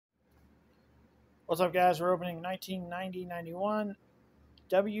What's up, guys? We're opening 1990-91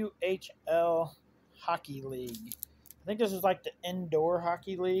 WHL Hockey League. I think this is like the indoor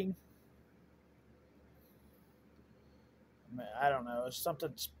hockey league. I don't know. It's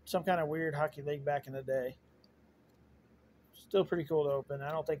some kind of weird hockey league back in the day. Still pretty cool to open.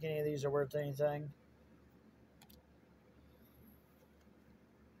 I don't think any of these are worth anything.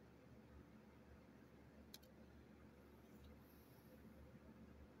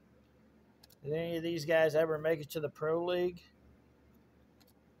 Did any of these guys ever make it to the Pro League?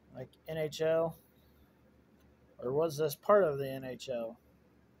 Like NHL? Or was this part of the NHL?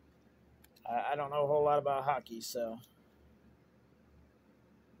 I don't know a whole lot about hockey, so.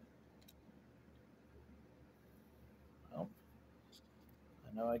 Well,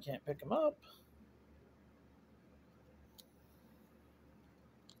 I know I can't pick them up.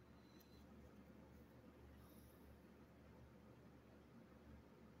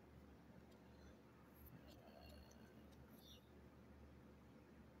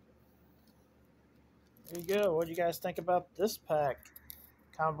 There you go. What do you guys think about this pack?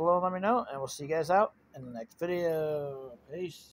 Comment below and let me know, and we'll see you guys out in the next video. Peace.